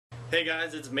Hey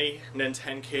guys, it's me,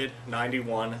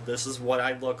 NintenKid91. This is what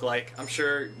I look like. I'm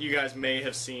sure you guys may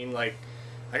have seen, like,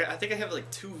 I think I have like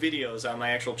 2 videos on my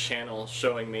actual channel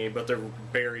showing me, but they're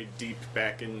buried deep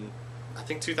back in, I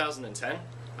think 2010?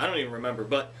 I don't even remember,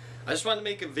 but I just wanted to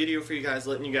make a video for you guys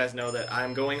letting you guys know that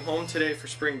I'm going home today for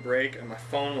spring break, and my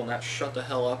phone will not shut the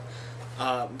hell up.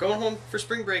 I'm going home for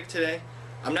spring break today.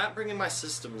 I'm not bringing my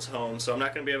systems home, so I'm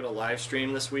not going to be able to live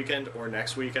stream this weekend or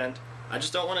next weekend. I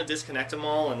just don't want to disconnect them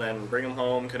all and then bring them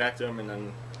home, connect them, and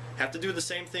then have to do the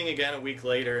same thing again a week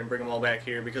later and bring them all back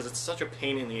here because it's such a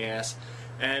pain in the ass.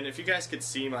 And if you guys could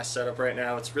see my setup right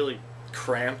now, it's really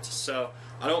cramped, so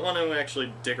I don't want to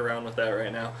actually dig around with that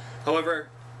right now. However,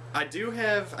 I do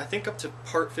have, I think, up to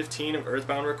part 15 of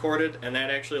Earthbound recorded, and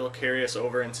that actually will carry us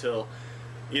over until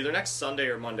either next Sunday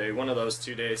or Monday, one of those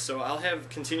 2 days. So I'll have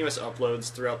continuous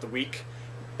uploads throughout the week.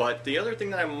 But the other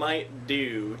thing that I might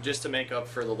do, just to make up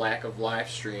for the lack of live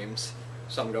streams,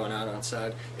 something going on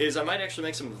outside, is I might actually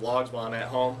make some vlogs while I'm at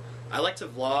home. I like to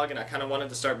vlog, and I kind of wanted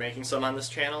to start making some on this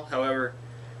channel. However,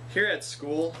 here at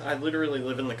school, I literally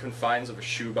live in the confines of a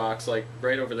shoebox. Like,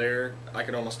 right over there, I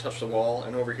could almost touch the wall,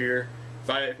 and over here,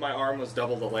 if my arm was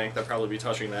double the length, I'd probably be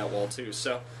touching that wall too.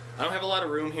 So, I don't have a lot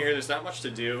of room here, there's not much to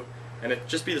do. And it'd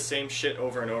just be the same shit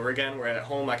over and over again, where at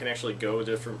home I can actually go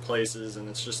different places and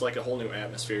it's just like a whole new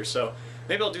atmosphere. So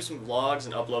maybe I'll do some vlogs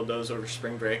and upload those over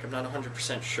spring break. I'm not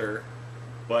 100% sure.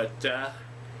 But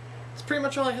that's pretty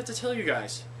much all I have to tell you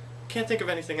guys. Can't think of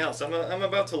anything else. I'm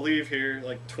about to leave here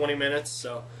like 20 minutes,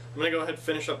 so I'm going to go ahead and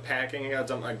finish up packing. I got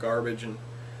to dump my garbage and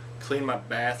clean my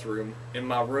bathroom in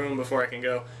my room before I can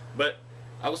go. But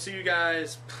I will see you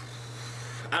guys,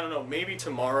 I don't know, maybe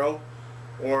tomorrow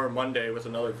or Monday with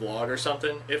another vlog or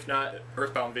something, if not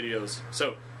Earthbound videos.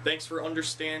 So thanks for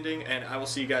understanding, and I will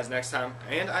see you guys next time.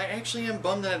 And I actually am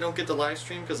bummed that I don't get the live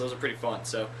stream because those are pretty fun.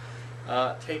 So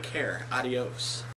take care. Adios.